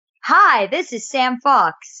Hi, this is Sam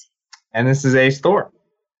Fox. And this is Ace Thor.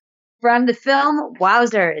 From the film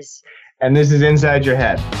Wowzers. And this is Inside Your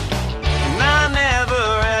Head. I never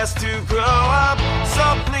asked to grow up,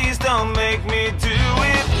 so please don't make me do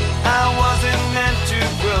it. I wasn't meant to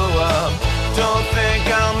grow up, don't think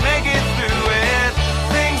I'll make it through it.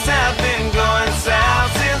 Things have been going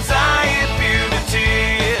south since I hit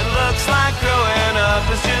puberty. It looks like growing up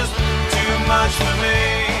is just too much for me.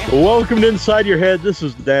 Welcome to Inside Your Head. This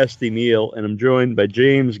is Nasty Neil, and I'm joined by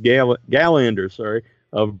James Gallander,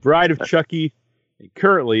 of Bride of Chucky, and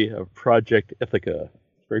currently of Project Ithaca.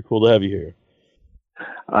 It's very cool to have you here.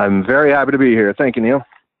 I'm very happy to be here. Thank you, Neil.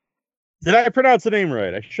 Did I pronounce the name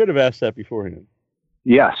right? I should have asked that beforehand.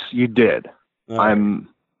 Yes, you did. Right.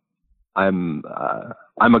 I'm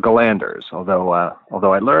a Galanders, although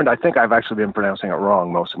I learned, I think I've actually been pronouncing it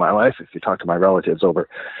wrong most of my life, if you talk to my relatives over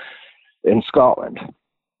in Scotland.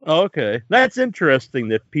 Oh, okay. That's interesting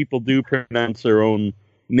that people do pronounce their own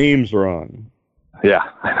names wrong. Yeah,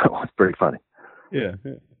 I know. It's pretty funny. Yeah.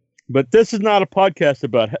 But this is not a podcast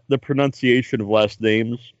about the pronunciation of last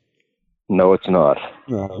names. No, it's not.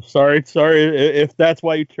 No, sorry if that's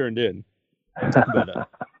why you turned in. But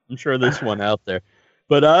I'm sure there's one out there.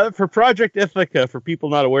 But for Project Ithaca, for people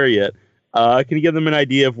not aware yet, can you give them an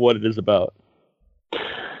idea of what it is about?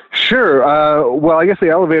 Sure. Well, I guess the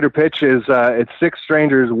elevator pitch is it's six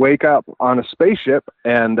strangers wake up on a spaceship,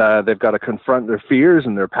 and they've got to confront their fears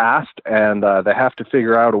and their past, and they have to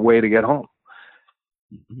figure out a way to get home.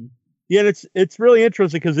 Yeah, and it's really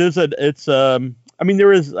interesting because there is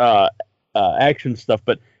action stuff,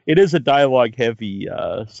 but it is a dialogue-heavy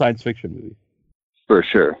science fiction movie. For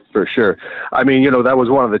sure. I mean, that was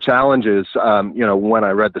one of the challenges. When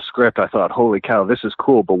I read the script, I thought, holy cow, this is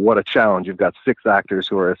cool, but what a challenge. You've got six actors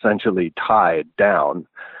who are essentially tied down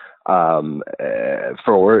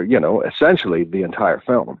for, essentially the entire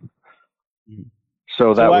film.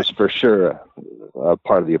 So that was for sure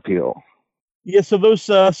part of the appeal. Yeah, so those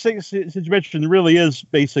six, since you mentioned, really is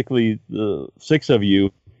basically the six of you.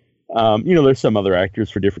 There's some other actors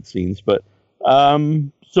for different scenes, but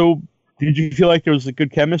so... Did you feel like there was a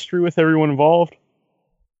good chemistry with everyone involved?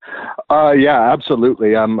 Yeah,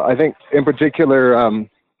 absolutely. I think in particular,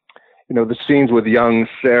 the scenes with young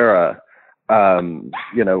Sarah,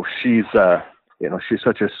 she's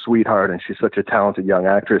such a sweetheart and she's such a talented young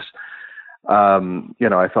actress.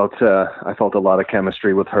 I felt a lot of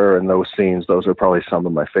chemistry with her in those scenes. Those are probably some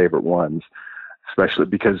of my favorite ones, especially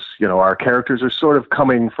because, our characters are sort of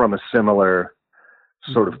coming from a similar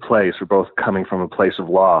sort of place. We're both coming from a place of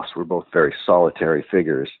loss. We're both very solitary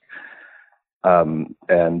figures. And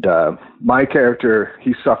my character,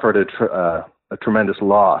 he suffered a tremendous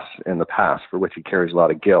loss in the past for which he carries a lot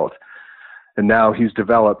of guilt. And now he's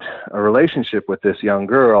developed a relationship with this young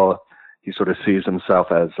girl. He sort of sees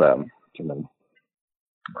himself as a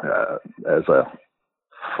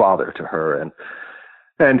father to her.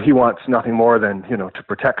 And he wants nothing more than, to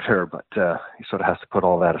protect her. But he sort of has to put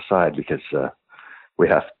all that aside because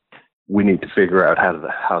we need to figure out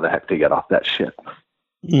how the heck to get off that ship.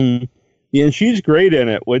 Yeah, and she's great in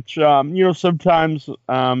it, which sometimes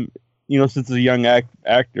since it's a young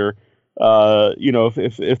actor,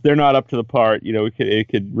 if they're not up to the part, it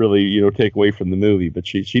could really take away from the movie. But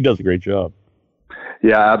she does a great job.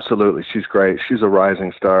 Yeah, absolutely, she's great. She's a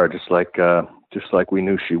rising star, just like we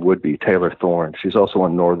knew she would be. Taylor Thorne. She's also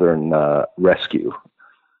on Northern Rescue.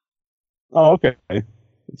 Oh, okay.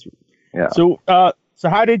 Yeah. So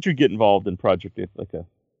how did you get involved in Project Ithaca?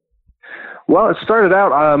 Well, it started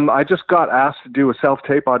out, I just got asked to do a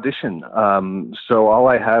self-tape audition. So all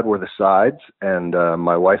I had were the sides, and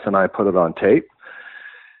my wife and I put it on tape.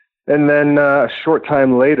 And then a short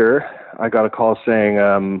time later, I got a call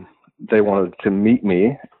saying they wanted to meet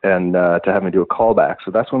me and to have me do a callback. So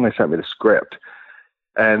that's when they sent me the script.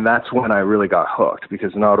 And that's when I really got hooked,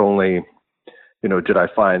 because not only did I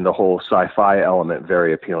find the whole sci-fi element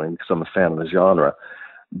very appealing because I'm a fan of the genre,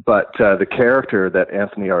 but the character that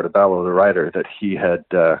Anthony Artabello, the writer, that he had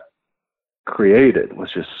created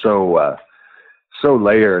was just so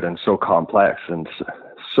layered and so complex and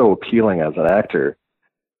so appealing as an actor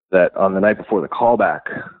that on the night before the callback,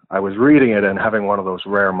 I was reading it and having one of those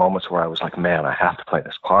rare moments where I was like, man, I have to play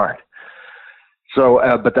this part. So,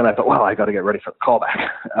 but then I thought, well, I got to get ready for the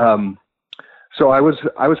callback. So I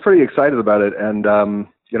was pretty excited about it, and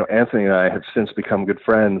Anthony and I have since become good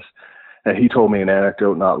friends. And he told me an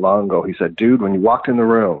anecdote not long ago. He said, "Dude, when you walked in the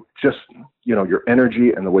room, just your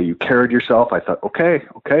energy and the way you carried yourself, I thought, okay,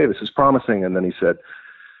 this is promising." And then he said,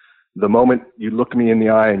 "The moment you looked me in the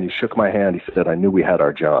eye and you shook my hand," he said, "I knew we had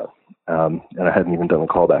our job." And I hadn't even done the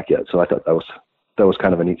callback yet, so I thought that was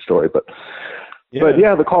kind of a neat story. But But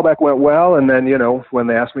yeah, the callback went well. And then, when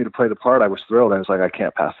they asked me to play the part, I was thrilled. I was like, I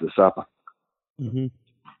can't pass this up. Mm-hmm.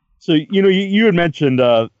 So, you had mentioned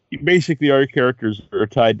basically all your characters are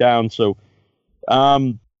tied down. So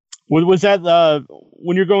was that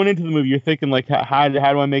when you're going into the movie, you're thinking like, how do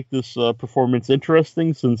I make this performance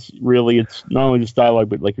interesting? Since really it's not only just dialogue,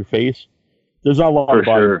 but like your face. There's not a lot of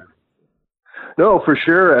body. Sure. No, for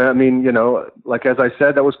sure. I mean, like as I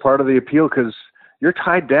said, that was part of the appeal because you're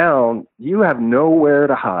tied down. You have nowhere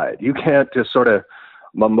to hide. You can't just sort of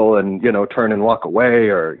mumble and, turn and walk away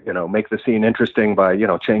or, make the scene interesting by,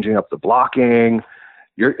 changing up the blocking.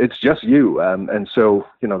 It's just you. And so,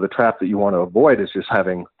 the trap that you want to avoid is just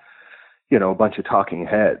having, a bunch of talking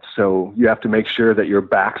heads. So you have to make sure that your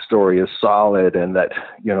backstory is solid and that,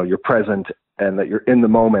 you're present and that you're in the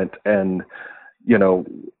moment and,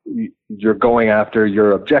 you're going after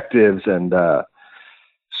your objectives. And that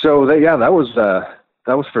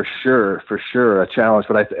was for sure a challenge.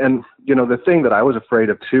 But the thing that I was afraid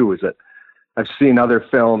of too is that I've seen other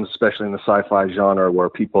films, especially in the sci-fi genre, where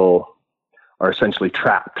people are essentially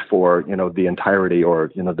trapped for, the entirety or,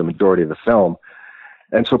 the majority of the film.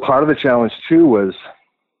 And so part of the challenge too was,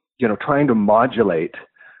 trying to modulate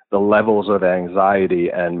the levels of anxiety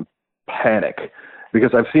and panic,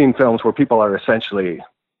 because I've seen films where people are essentially,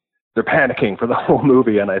 they're panicking for the whole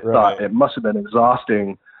movie. And I thought it must have been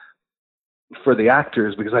exhausting for the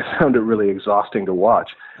actors because I found it really exhausting to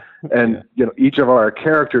watch. And, each of our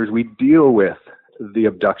characters, we deal with the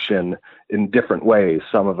abduction in different ways.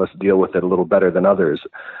 Some of us deal with it a little better than others.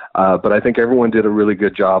 But I think everyone did a really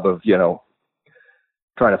good job of,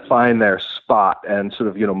 trying to find their spot and sort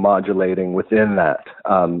of, modulating within that.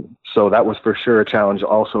 So that was for sure a challenge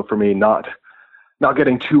also for me, not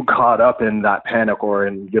getting too caught up in that panic or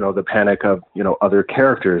in, the panic of, other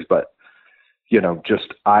characters, but,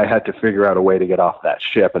 just I had to figure out a way to get off that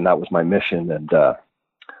ship, and that was my mission. And,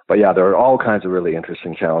 but yeah, there are all kinds of really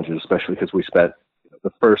interesting challenges, especially because we spent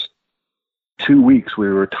the first 2 weeks, we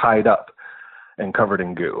were tied up and covered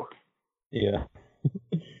in goo. Yeah.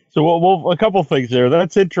 So, well, a couple things there.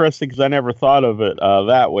 That's interesting because I never thought of it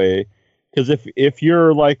that way. Because if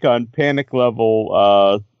you're like on panic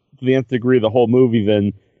level to the nth degree of the whole movie,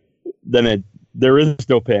 then there is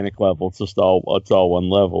no panic level. It's all one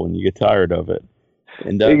level, and you get tired of it.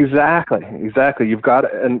 And exactly. You've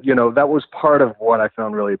got, and that was part of what I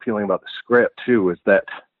found really appealing about the script too, is that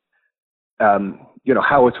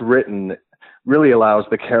how it's written really allows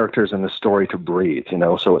the characters in the story to breathe.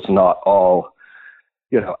 So it's not all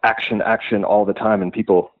action all the time and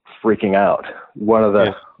people freaking out. One of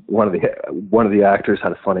the actors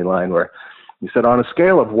had a funny line where he said, on a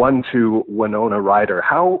scale of 1 to Winona Ryder,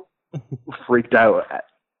 how freaked out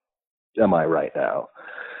am I right now?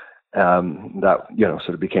 That, sort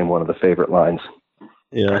of became one of the favorite lines.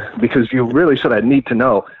 Yeah. Because you really sort of need to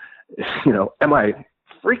know, am I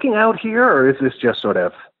freaking out here, or is this just sort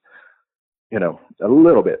of, a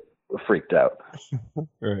little bit freaked out?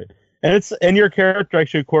 Right. And your character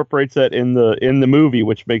actually incorporates that in the movie,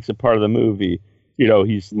 which makes it part of the movie.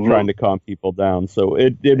 He's trying to calm people down, so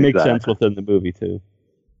it makes sense within the movie too.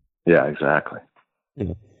 Yeah, exactly.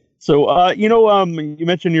 Yeah. So you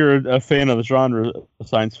mentioned you're a fan of the genre,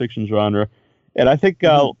 science fiction genre, and I think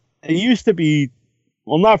it used to be,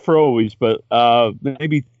 well, not for always, but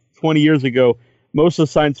maybe 20 years ago, most of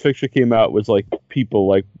the science fiction came out was like people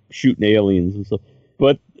like shooting aliens and stuff.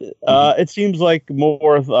 But it seems like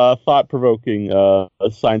more thought-provoking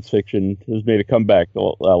science fiction has made a comeback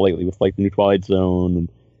lately with like the new Twilight Zone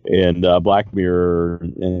and Black Mirror.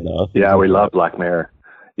 And yeah, we love Black Mirror.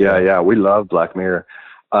 Yeah, we love Black Mirror.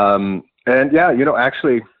 And yeah,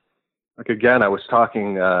 actually, like again, I was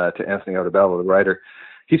talking to Anthony Otabello, the writer.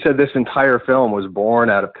 He said this entire film was born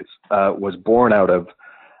out of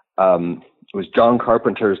it was John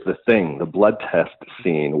Carpenter's The Thing, the blood test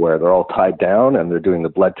scene where they're all tied down and they're doing the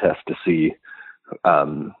blood test to see,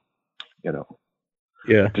 to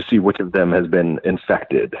see which of them has been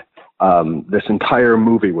infected. This entire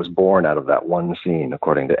movie was born out of that one scene,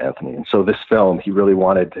 according to Anthony. And so this film, he really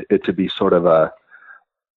wanted it to be sort of a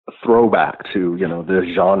throwback to,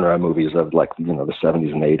 the genre movies of like, the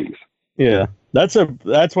 70s and 80s. Yeah, that's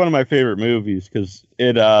one of my favorite movies because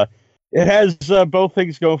it has both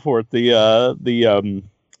things going for it. The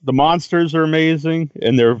monsters are amazing,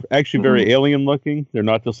 and they're actually very alien looking. They're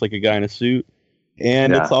not just like a guy in a suit,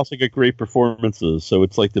 and it's also got great performances. So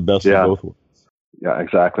it's like the best of both worlds. Yeah,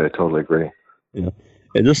 exactly. I totally agree. Yeah,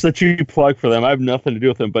 and just a cheap plug for them. I have nothing to do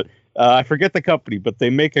with them, but I forget the company, but they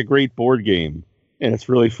make a great board game, and it's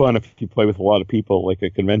really fun if you play with a lot of people, like a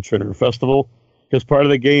convention or a festival. Because part of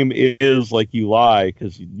the game is like you lie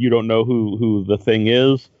because you don't know who the thing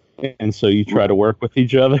is. and so you try to work with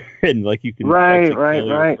each other, and like you can Right.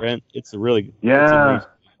 friend. It's a really Yeah.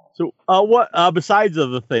 So, what besides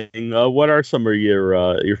of the thing? What are some of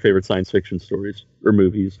your favorite science fiction stories, or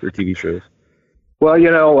movies, or TV shows? Well,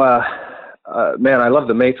 man, I love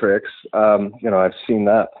The Matrix. I've seen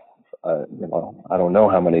that. I don't know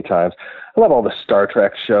how many times. I love all the Star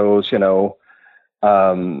Trek shows. All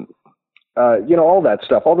that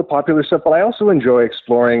stuff, all the popular stuff. But I also enjoy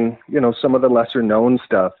exploring, some of the lesser known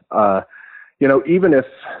stuff. Even if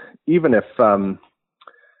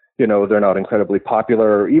they're not incredibly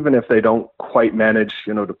popular, or even if they don't quite manage,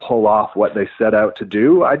 to pull off what they set out to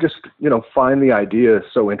do, I just, find the idea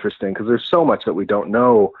so interesting because there's so much that we don't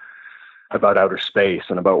know about outer space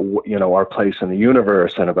and about, our place in the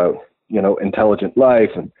universe and about, intelligent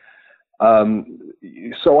life. And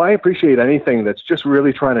so I appreciate anything that's just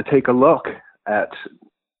really trying to take a look at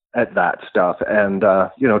that stuff and,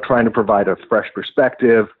 trying to provide a fresh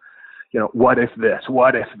perspective, what if this,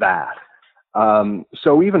 what if that?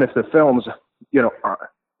 So even if the films,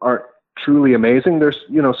 aren't truly amazing, there's,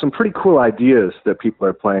 some pretty cool ideas that people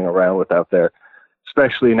are playing around with out there,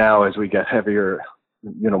 especially now as we get heavier,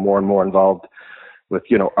 more and more involved with,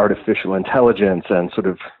 artificial intelligence and sort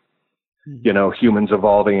of, humans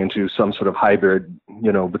evolving into some sort of hybrid,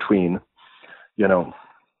 between,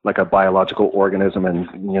 like a biological organism and,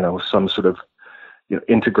 some sort of,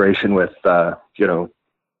 integration with,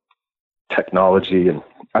 technology. And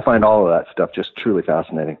I find all of that stuff just truly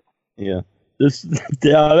fascinating. Yeah.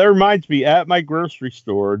 That reminds me, at my grocery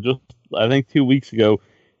store, just I think 2 weeks ago,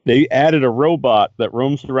 they added a robot that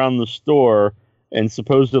roams around the store and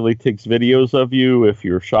supposedly takes videos of you if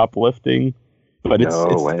you're shoplifting. But it's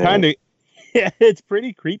kind of, it's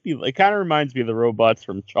pretty creepy. It kind of reminds me of the robots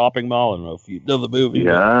from Chopping Mall. I don't know if you know the movie.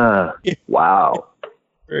 Yeah. Wow.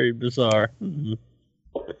 Very bizarre. Mm-hmm.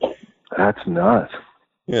 That's nuts.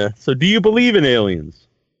 Yeah. So do you believe in aliens?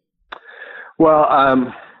 Well,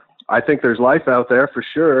 I think there's life out there for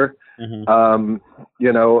sure. Mm-hmm.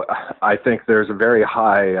 I think there's a very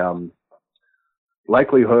high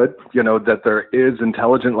likelihood, that there is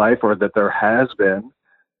intelligent life or that there has been.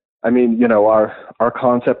 I mean, our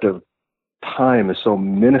concept of time is so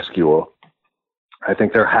minuscule. I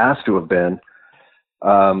think there has to have been.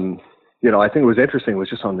 I think it was interesting. It was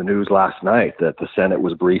just on the news last night that the Senate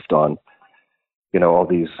was briefed on, all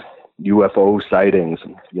these UFO sightings,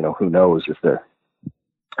 and who knows if they're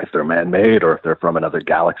man-made or if they're from another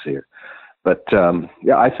galaxy. But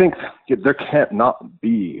I think there can't not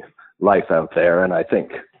be life out there, and I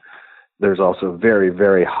think there's also very,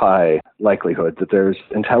 very high likelihood that there's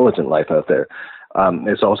intelligent life out there.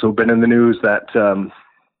 It's also been in the news that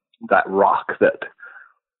that rock that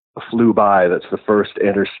flew by, that's the first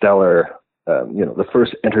interstellar, the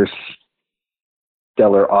first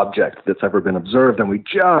interstellar object that's ever been observed, and we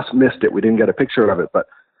just missed it. We didn't get a picture of it, but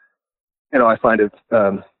I find it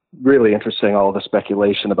really interesting, all the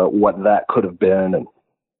speculation about what that could have been.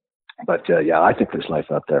 But I think there's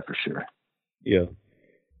life out there for sure. Yeah.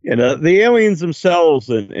 And the aliens themselves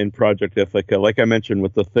in Project Ithaca, like I mentioned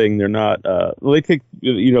with the thing, they're not. They take,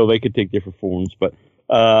 they could take different forms, but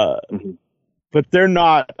but they're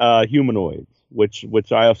not humanoids, which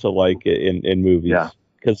I also like in movies. Yeah.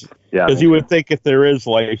 Because you would think if there is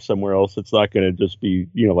life somewhere else, it's not going to just be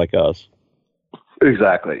like us.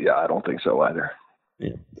 Exactly. Yeah, I don't think so either.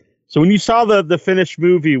 Yeah. So when you saw the finished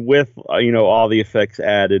movie with all the effects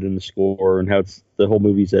added and the score and how the whole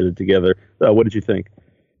movie's edited together, what did you think?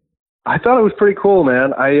 I thought it was pretty cool,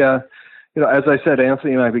 man. As I said,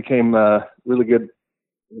 Anthony and I became really good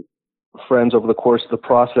friends over the course of the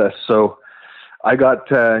process. So I got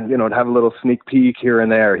to have a little sneak peek here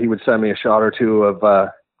and there. He would send me a shot or two of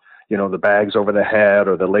the bags over the head,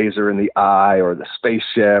 or the laser in the eye, or the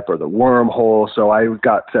spaceship, or the wormhole. So I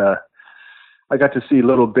got to see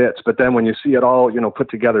little bits. But then when you see it all, put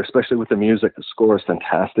together, especially with the music, the score is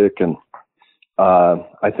fantastic, and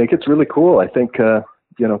I think it's really cool. I think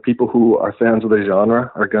people who are fans of the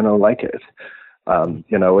genre are going to like it.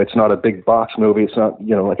 It's not a big box movie. It's not,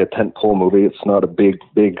 like a tentpole movie. It's not a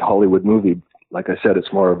big Hollywood movie. Like I said,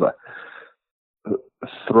 it's more of a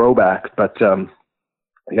throwback. But,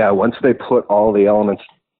 once they put all the elements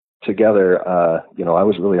together, I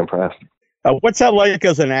was really impressed. What's that like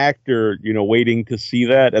as an actor, waiting to see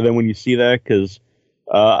that? And then when you see that, because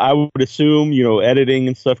I would assume, editing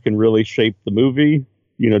and stuff can really shape the movie.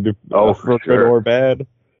 For good or bad.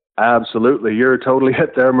 Absolutely. You're totally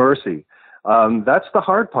at their mercy. That's the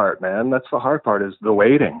hard part, man. That's the hard part, is the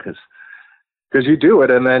waiting, because you do it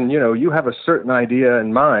and then, you have a certain idea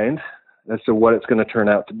in mind as to what it's going to turn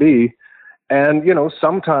out to be. And,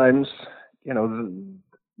 sometimes,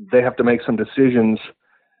 they have to make some decisions,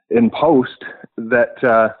 in post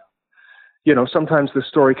that, you know, sometimes the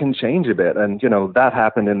story can change a bit. And, you know, that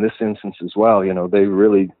happened in this instance as well. You know, they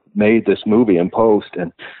really made this movie in post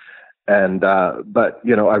but,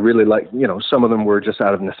 you know, I really like, you know, some of them were just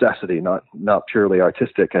out of necessity, not purely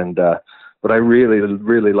artistic. But I really,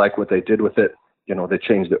 really like what they did with it. You know, they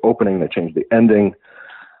changed the opening, they changed the ending.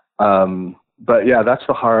 But yeah, that's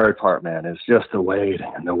the hard part, man, is just the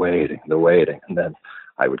waiting and the waiting, the waiting. And then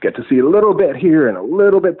I would get to see a little bit here and a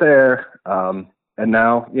little bit there. And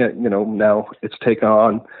now, yeah, you know, now it's taken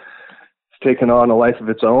on a life of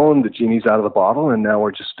its own. The genie's out of the bottle, and now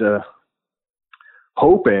we're just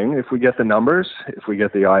hoping, if we get the numbers, if we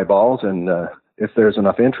get the eyeballs, and if there's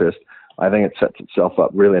enough interest, I think it sets itself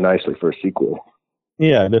up really nicely for a sequel.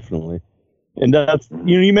 Yeah, definitely. And that's,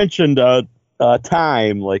 you know, you mentioned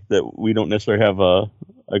time, like that we don't necessarily have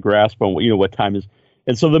a grasp on what, you know, what time is,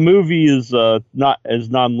 and so the movie is not as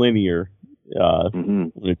non-linear.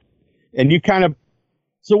 And you kind of,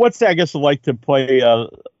 so what's that, I guess, like to play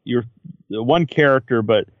your one character,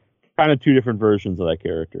 but kind of two different versions of that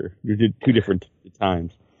character? You did two different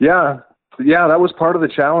times. Yeah, that was part of the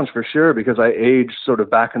challenge for sure, because I aged sort of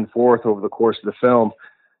back and forth over the course of the film.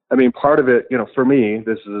 I mean, part of it, you know, for me,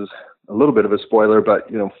 this is a little bit of a spoiler, but,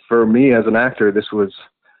 you know, for me as an actor, this was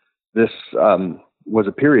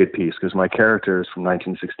a period piece, because my character is from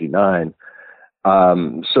 1969.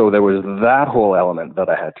 So there was that whole element that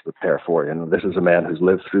I had to prepare for. You know, this is a man who's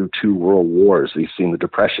lived through 2 world wars. He's seen the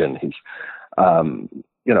Depression. He's,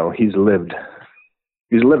 you know, he's lived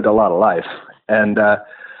a lot of life. And,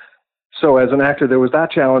 so as an actor, there was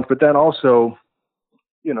that challenge, but then also,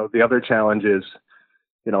 you know, the other challenge is,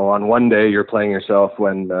 you know, on one day you're playing yourself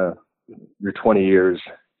when, you're 20 years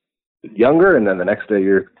younger. And then the next day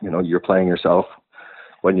you're playing yourself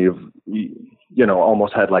when you've, you know,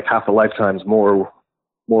 almost had like half a lifetime's more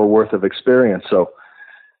worth of experience. So,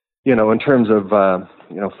 you know, in terms of,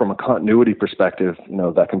 you know, from a continuity perspective, you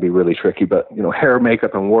know, that can be really tricky, but, you know, hair,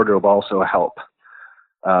 makeup, and wardrobe also help.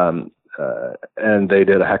 And they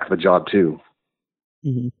did a heck of a job too.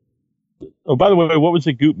 Mm-hmm. Oh, by the way, what was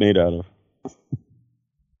the goop made out of?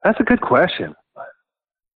 That's a good question.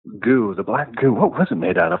 Goo, the black goo, what was it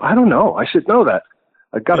made out of? I don't know. I should know that.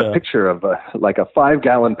 I got a picture of like a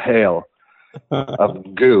 5-gallon pail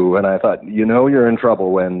of goo, and I thought, you know, you're in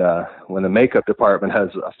trouble when the makeup department has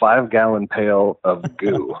a 5-gallon pail of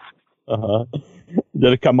goo.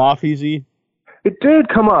 Did it come off easy? It did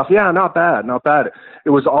come off. Yeah, not bad. It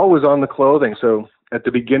was always on the clothing. So at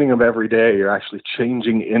the beginning of every day, you're actually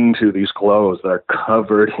changing into these clothes that are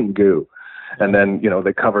covered in goo. And then, you know,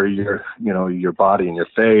 they cover your body and your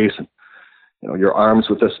face and, you know, your arms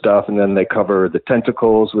with this stuff. And then they cover the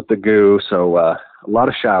tentacles with the goo. So a lot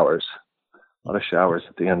of showers at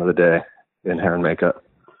the end of the day in hair and makeup.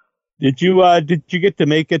 Did you get to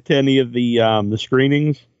make it to any of the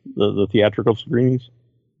screenings, the theatrical screenings?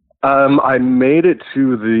 I made it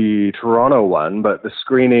to the Toronto one, but the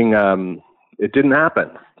screening, it didn't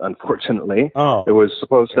happen, unfortunately. Oh. It was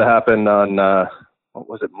supposed to happen on, what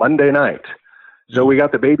was it, Monday night. So we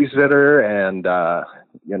got the babysitter and,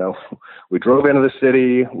 you know, we drove into the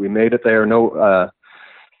city. We made it there. No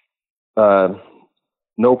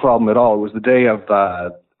problem at all. It was the day of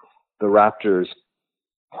the Raptors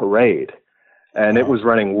parade, and it was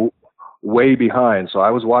running way behind. So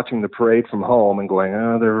I was watching the parade from home and going,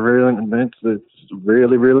 oh, it's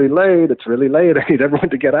really, really late. It's really late. I need everyone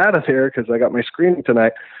to get out of here because I got my screening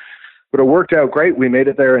tonight. But it worked out great. We made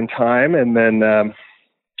it there in time. And then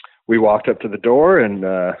we walked up to the door, and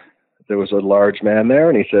there was a large man there,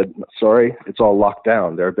 and he said, sorry, it's all locked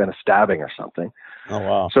down. There had been a stabbing or something. Oh,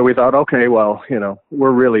 wow. So we thought, okay, well, you know,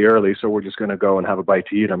 we're really early, so we're just going to go and have a bite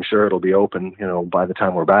to eat. I'm sure it'll be open, you know, by the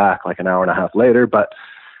time we're back, like an hour and a half later. But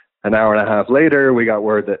an hour and a half later, we got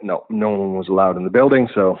word that no one was allowed in the building,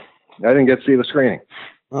 so I didn't get to see the screening.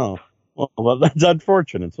 Oh, well, that's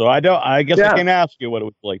unfortunate. So I guess I can't ask you what it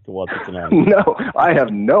was like to watch it tonight. No, I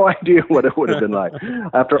have no idea what it would have been like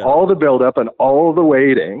after all the build-up and all the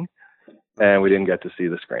waiting, and we didn't get to see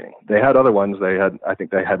the screening. They had other ones. I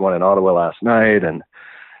think they had one in Ottawa last night, and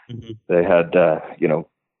they had, you know,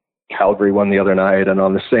 Calgary one the other night, and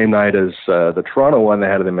on the same night as the Toronto one, they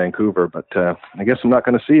had it in Vancouver. But I guess I'm not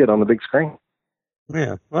going to see it on the big screen.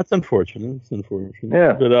 Yeah, well, that's unfortunate. It's unfortunate.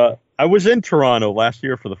 Yeah. But I was in Toronto last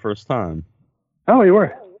year for the first time. Oh, you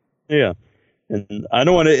were? Yeah. And I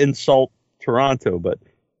don't want to insult Toronto, but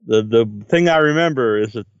the thing I remember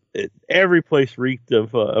is that every place reeked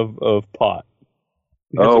of pot.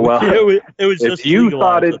 Oh, well. It was if just you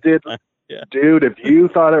thought it did, Yeah. Dude, if you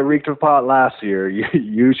thought it reeked of pot last year,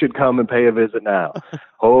 you should come and pay a visit now.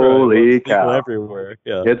 Holy Right, cow. everywhere.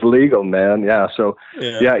 Yeah. It's legal, man. Yeah. So,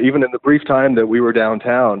 yeah, even in the brief time that we were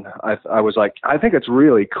downtown, I was like, I think it's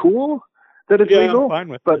really cool that it's legal. I'm fine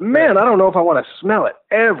with but it. man, I don't know if I want to smell it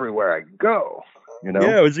everywhere I go. You know?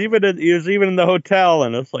 Yeah, it was even in the hotel,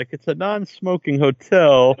 and it's like it's a non-smoking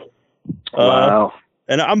hotel. Wow.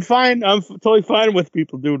 And I'm fine. I'm totally fine with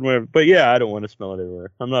people doing whatever. But yeah, I don't want to smell it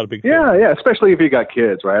everywhere. I'm not a big fan. Yeah, especially if you got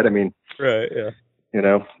kids, right? I mean, right, yeah. You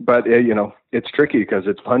know, but you know, it's tricky because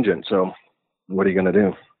it's pungent. So, what are you gonna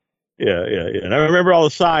do? Yeah. And I remember all the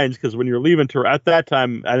signs because when you're leaving at that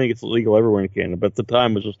time, I think it's illegal everywhere in Canada, but at the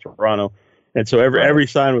time it was just Toronto, and so every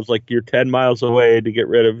sign was like you're 10 miles away to get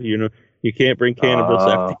rid of. You know, you can't bring cannabis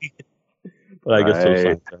after. But I guess those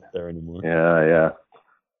signs aren't there anymore.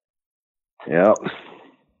 Yeah.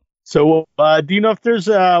 So, do you know if there's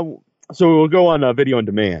so we'll go on video on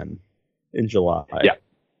demand in July?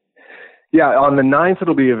 Yeah, on the 9th,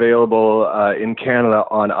 it'll be available in Canada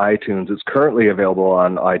on iTunes. It's currently available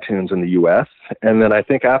on iTunes in the U.S. And then I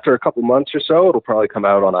think after a couple months or so, it'll probably come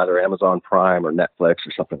out on either Amazon Prime or Netflix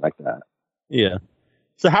or something like that. Yeah.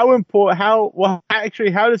 So how does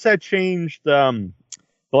that change the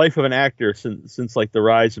life of an actor since like the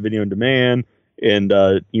rise of video on demand and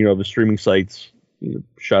you know, the streaming sites, you know,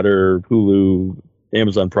 Shudder, Hulu,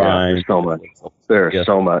 Amazon Prime? Yeah, there's so much. There's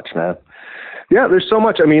so much, man. Yeah, there's so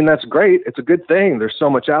much. I mean, that's great. It's a good thing. There's so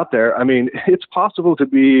much out there. I mean, it's possible to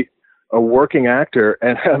be a working actor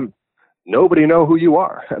and have nobody know who you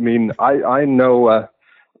are. I mean, I know,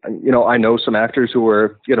 you know, I know some actors who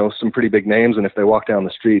are, you know, some pretty big names, and if they walk down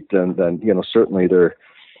the street, then you know, certainly they're,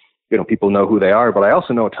 you know, people know who they are. But I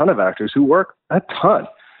also know a ton of actors who work a ton,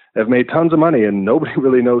 have made tons of money, and nobody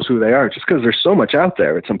really knows who they are just because there's so much out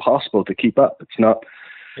there. It's impossible to keep up. It's not.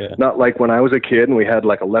 Yeah. Not like when I was a kid and we had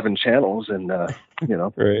like 11 channels and, you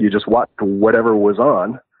know, you just watched whatever was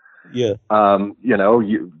on. Yeah. You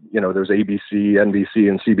know, there's ABC, NBC,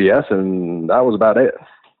 and CBS, and that was about it.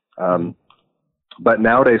 But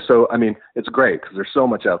nowadays, so, I mean, it's great because there's so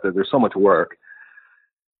much out there. There's so much work.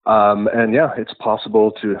 And yeah, it's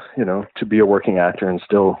possible to, you know, to be a working actor and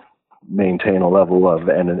still maintain a level of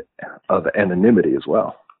anonymity as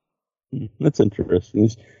well. That's interesting.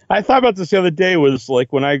 I thought about this the other day. Was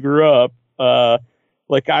like when I grew up,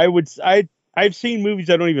 like I've seen movies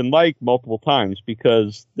I don't even like multiple times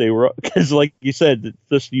because like you said,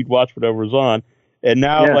 just you'd watch whatever was on, and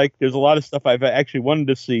now like there's a lot of stuff I've actually wanted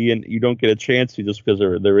to see and you don't get a chance to just because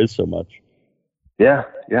there is so much. Yeah,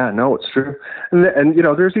 no, it's true, and you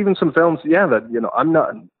know, there's even some films, that you know I'm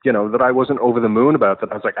not, you know, that I wasn't over the moon about,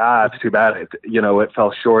 that I was like, it's too bad, it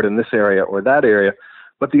fell short in this area or that area.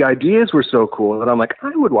 But the ideas were so cool that I'm like,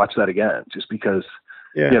 I would watch that again just because,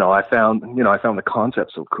 you know, I found the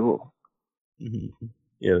concept so cool. Mm-hmm.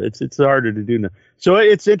 Yeah, it's harder to do now. So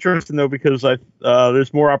it's interesting though because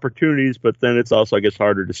there's more opportunities, but then it's also, I guess,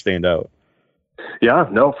 harder to stand out. Yeah,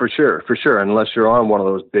 no, for sure, unless you're on one of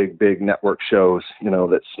those big network shows, you know,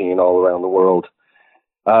 that's seen all around the world.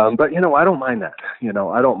 But you know, I don't mind that. You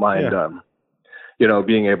know, I don't mind, you know,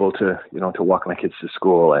 being able to, you know, to walk my kids to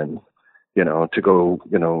school and, you know, to go,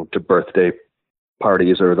 you know, to birthday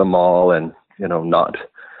parties or the mall and, you know, not,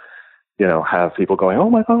 you know, have people going, oh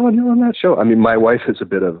my God, you're on that show. I mean, my wife is a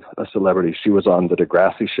bit of a celebrity. She was on the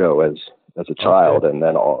Degrassi show as a child, and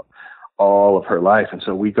then all of her life. And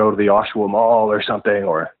so we go to the Oshawa Mall or something,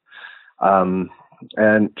 or,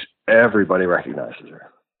 and everybody recognizes her.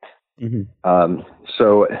 Mm-hmm.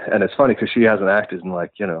 So, and it's funny because she hasn't acted in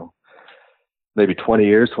like, you know, maybe 20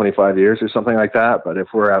 years, 25 years or something like that. But if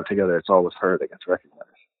we're out together, it's always her that gets recognized.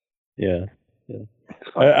 Yeah.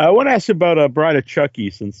 I want to ask about Bride of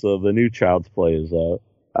Chucky since the new Child's Play is out.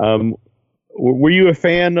 Were you a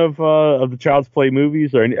fan of the Child's Play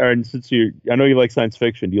movies, or since I know you like science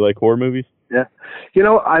fiction, do you like horror movies? Yeah, you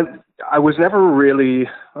know, I was never really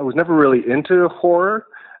into horror,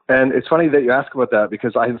 and it's funny that you ask about that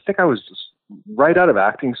because I think I was just right out of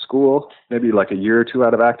acting school, maybe like a year or two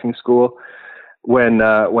out of acting school, when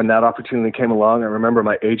that opportunity came along. I remember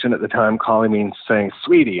my agent at the time calling me and saying,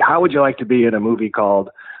 "Sweetie, how would you like to be in a movie called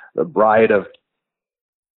The Bride of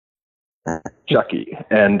Chucky?"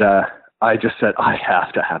 And I just said, I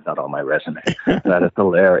have to have that on my resume. That is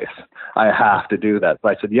hilarious. I have to do that. So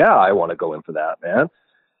I said, yeah, I want to go in for that, man.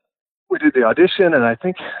 We did the audition, and I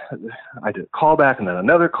think I did a callback, and then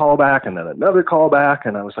another callback, and then another callback,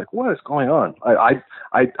 and I was like, what is going on? I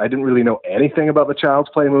didn't really know anything about the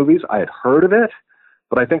Child's Play movies. I had heard of it,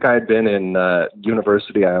 but I think I had been in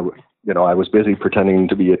university. I was busy pretending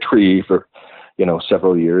to be a tree for, you know,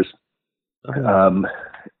 several years in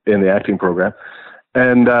the acting program.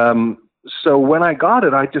 And so when I got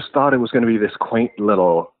it, I just thought it was going to be this quaint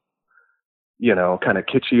little, you know, kind of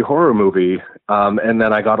kitschy horror movie. And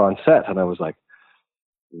then I got on set and I was like,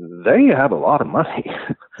 they have a lot of money.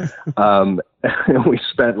 And we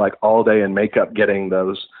spent like all day in makeup getting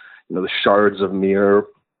those, you know, the shards of mirror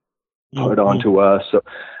put onto us. So,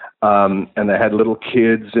 and they had little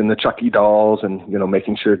kids in the Chucky dolls and, you know,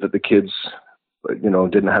 making sure that the kids, you know,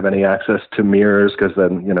 didn't have any access to mirrors because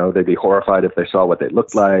then, you know, they'd be horrified if they saw what they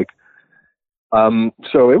looked like.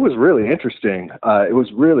 So it was really interesting. It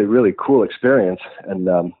was really, really cool experience. And,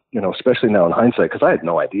 you know, especially now in hindsight, because I had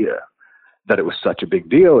no idea that it was such a big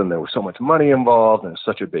deal and there was so much money involved and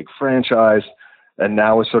such a big franchise. And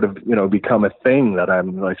now it's sort of, you know, become a thing that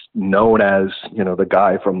I'm like known as, you know, the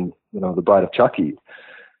guy from, you know, The Bride of Chucky.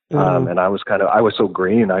 And I was so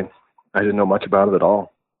green. I didn't know much about it at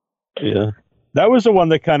all. Yeah. That was the one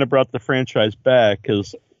that kind of brought the franchise back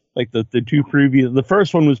because like the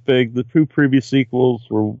first one was big. The two previous sequels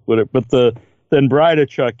were whatever, but then Bride of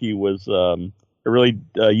Chucky was, a really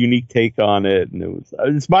unique take on it, and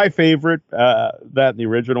it's my favorite. That and the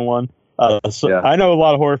original one. I know a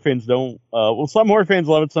lot of horror fans don't. Well, some horror fans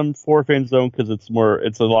love it, some horror fans don't because it's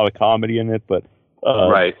a lot of comedy in it. But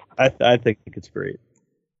right, I think it's great.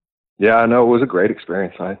 Yeah, no, it was a great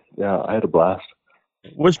experience. I had a blast.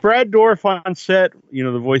 Was Brad Dourif on set? You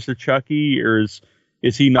know, the voice of Chucky, or is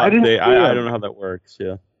he not? I don't know how that works.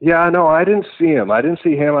 Yeah. Yeah, no, I didn't see him. I didn't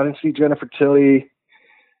see Jennifer Tilly.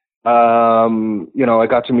 You know, I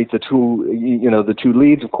got to meet the two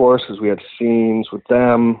leads, of course, because we had scenes with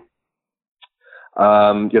them.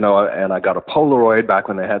 You know, and I got a Polaroid back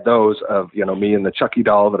when they had those of, you know, me and the Chucky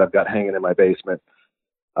doll that I've got hanging in my basement.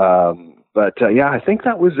 But I think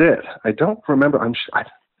that was it. I don't remember.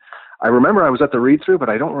 I remember I was at the read-through, but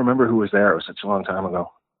I don't remember who was there. It was such a long time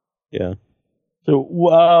ago. Yeah. So,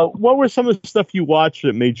 what were some of the stuff you watched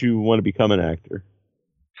that made you want to become an actor?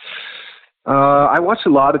 I watched a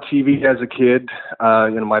lot of TV as a kid.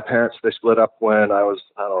 You know, my parents, they split up when I was,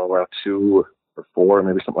 I don't know, around 2 or 4,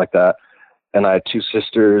 maybe something like that. And I had 2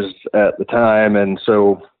 sisters at the time. And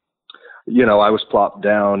so, you know, I was plopped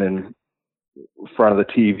down in front of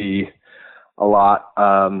the TV a lot.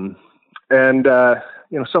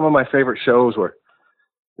 You know, some of my favorite shows were,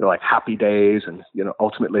 you know, like Happy Days. And, you know,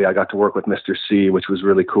 ultimately I got to work with Mr. C, which was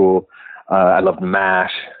really cool. I loved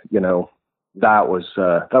MASH, you know. That was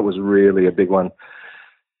really a big one.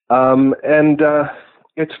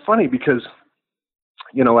 It's funny because,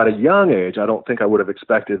 you know, at a young age, I don't think I would have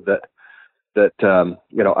expected that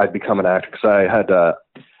you know, I'd become an actor because I had a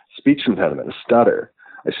speech impediment, a stutter.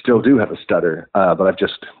 I still do have a stutter, but I've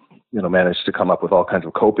just, you know, managed to come up with all kinds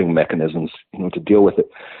of coping mechanisms, you know, to deal with it.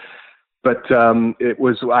 But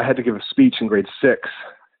I had to give a speech in grade 6.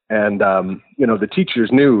 And, you know, the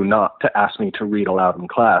teachers knew not to ask me to read aloud in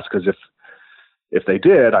class because if they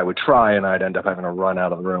did, I would try and I'd end up having to run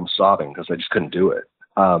out of the room sobbing because I just couldn't do it.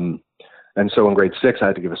 And so in grade 6, I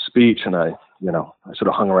had to give a speech and I sort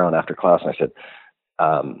of hung around after class and I said,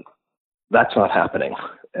 that's not happening.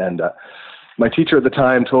 And my teacher at the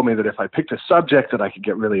time told me that if I picked a subject that I could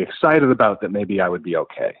get really excited about, that maybe I would be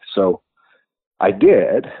okay. So I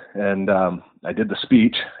did, and I did the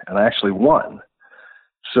speech and I actually won.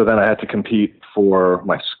 So then I had to compete for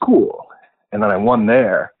my school and then I won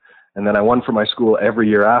there. And then I won for my school every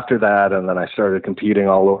year after that. And then I started competing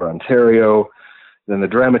all over Ontario. Then the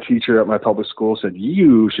drama teacher at my public school said,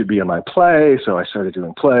 you should be in my play. So I started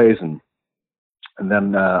doing plays. And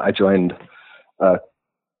then I joined a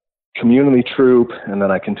community troupe. And then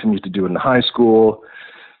I continued to do it in high school.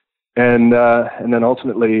 And then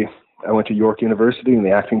ultimately I went to York University in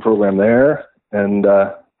the acting program there. And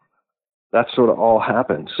that sort of all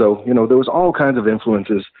happened. So, you know, there was all kinds of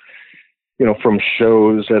influences, you know, from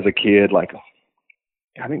shows as a kid, like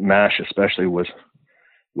I think MASH especially was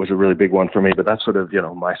a really big one for me, but that's sort of, you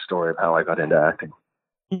know, my story of how I got into acting.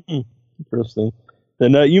 Interesting.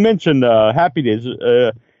 And you mentioned Happy Days.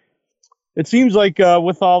 It seems like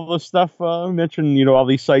with all the stuff you mentioned, you know, all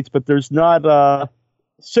these sites, but there's not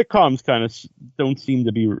sitcoms kind of don't seem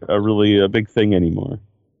to be really a big thing anymore.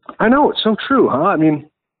 I know, it's so true, huh? I mean,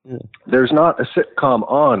 there's not a sitcom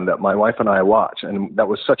on that my wife and I watch, and that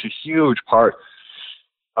was such a huge part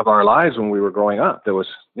of our lives when we were growing up. There was,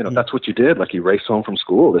 you know, that's what you did. Like you raced home from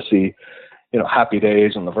school to see, you know, Happy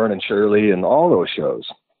Days and Laverne and Shirley and all those shows.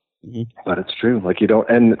 But it's true. Like you don't,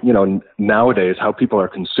 and you know, nowadays how people are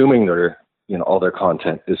consuming their, you know, all their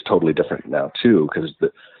content is totally different now too, because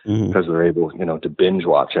they're able, you know, to binge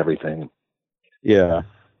watch everything. Yeah.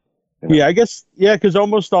 You know? Yeah, I guess, yeah, because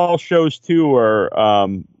almost all shows too are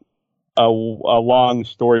a long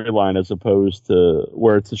storyline as opposed to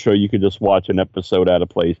where it's a show you could just watch an episode out of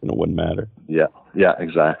place and it wouldn't matter. Yeah,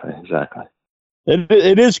 exactly.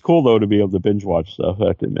 It is cool though to be able to binge watch stuff.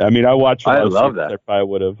 I mean, I watch. I love that. I probably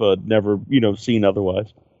would have never, seen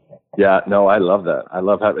otherwise. Yeah, no, I love that. I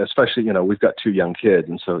love how, especially, we've got 2 young kids,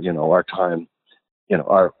 and so, our time,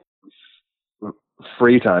 our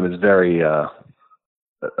free time is very,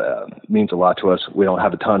 means a lot to us. We don't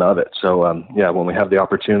have a ton of it. So, when we have the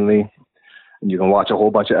opportunity and you can watch a whole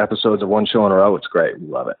bunch of episodes of one show in a row, it's great. We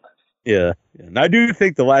love it. Yeah. And I do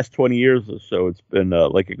think the last 20 years or so, it's been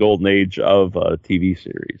like a golden age of TV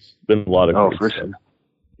series. Been a lot of great stuff. Sure.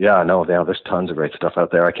 Yeah, no, there's tons of great stuff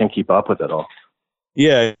out there. I can't keep up with it all.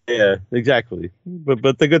 Yeah, exactly.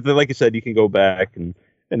 But the good thing, like you said, you can go back and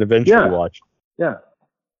eventually watch. Yeah.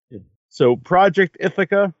 So Project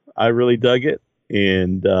Ithaca, I really dug it,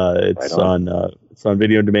 and it's on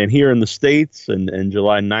video on demand here in the States, and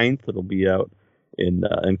July 9th it'll be out in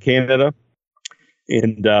Canada.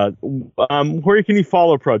 And where can you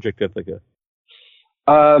follow Project Ithaca?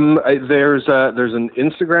 There's an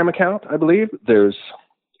Instagram account, I believe. There's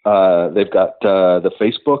they've got the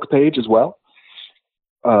Facebook page as well.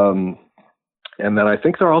 And then I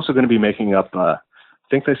think they're also going to be making up, I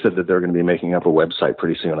think they said that they're going to be making up a website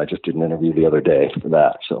pretty soon. I just did an interview the other day for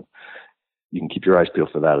that. So you can keep your eyes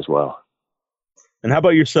peeled for that as well. And how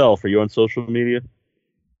about yourself? Are you on social media?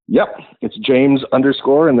 Yep. It's James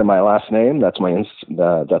 _ and then my last name. That's my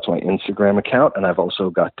Instagram account. And I've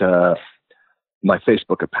also got, my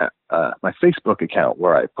Facebook account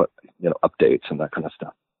where I put, updates and that kind of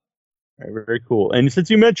stuff. Very, very cool. And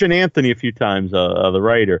since you mentioned Anthony a few times, the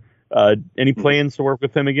writer, any plans to work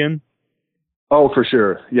with him again? Oh, for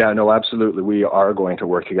sure. Yeah, no, absolutely. We are going to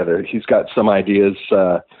work together. He's got some ideas.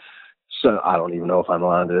 So I don't even know if I'm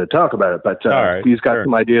allowed to talk about it, but he's got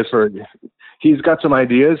some ideas he's got some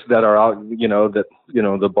ideas that are out,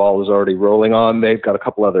 the ball is already rolling on. They've got a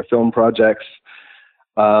couple other film projects.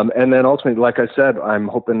 And then ultimately, like I said, I'm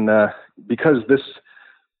hoping, because this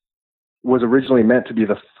was originally meant to be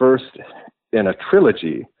the first in a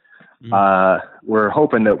trilogy, we're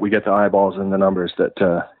hoping that we get the eyeballs and the numbers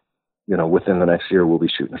that, within the next year we'll be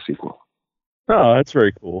shooting a sequel. Oh, that's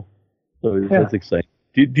very cool. So that's exciting.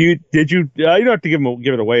 Did you? You don't have to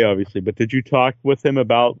give it away, obviously, but did you talk with him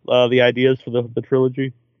about the ideas for the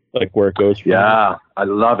trilogy, like where it goes from? Yeah, I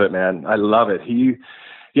love it, man. I love it. He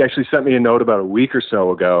actually sent me a note about a week or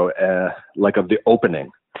so ago, of the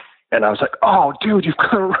opening, and I was like, "Oh, dude, you've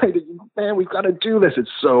got to write it, man. We've got to do this.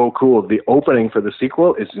 It's so cool. The opening for the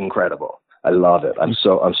sequel is incredible. I love it. I'm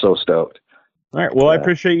so stoked." All right. Well, I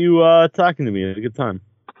appreciate you talking to me. I had a good time.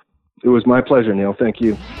 It was my pleasure, Neil. Thank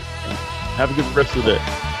you. Have a good rest of the day.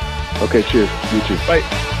 Okay, cheers. You too. Bye.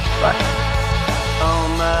 Bye. All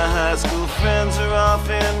my high school friends are off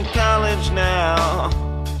in college now,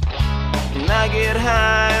 and I get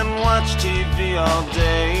high and watch TV all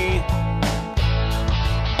day.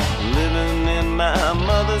 Living in my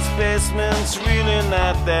mother's basement's really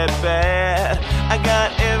not that bad. I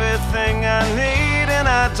got everything I need and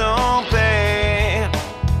I don't pay.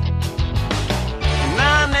 And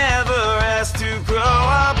I never asked to grow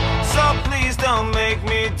up, so please don't make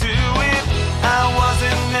me do it. I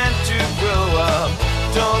wasn't meant to grow up,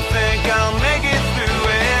 don't think I'll make it through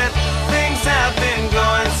it. Things have been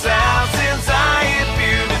going south since I hit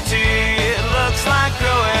puberty. It looks like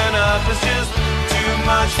growing up is just too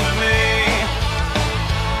much for me.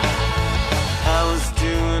 I was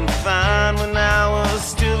doing fine when I was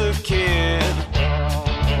still a kid,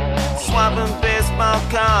 swapping baseball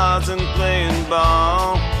cards and playing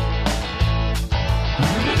ball.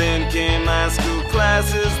 Then came high school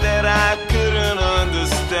classes that I couldn't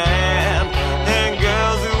understand, and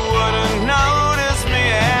girls who wouldn't notice me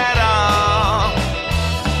at all.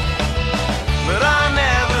 But I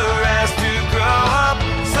never asked to grow up,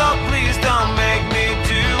 so please don't make me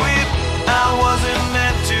do it. I wasn't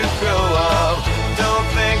meant to grow up, don't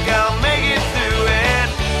think I'll make it through it.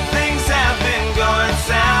 Things have been going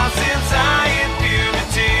south since I hit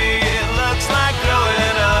puberty. It looks like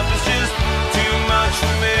growing up is just too much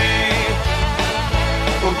for me.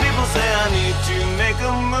 When people say I need to make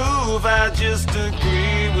a move, I just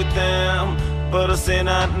agree with them, but I say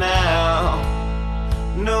not now.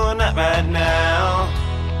 No, not right now.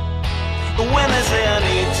 When they say I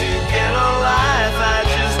need to get a life,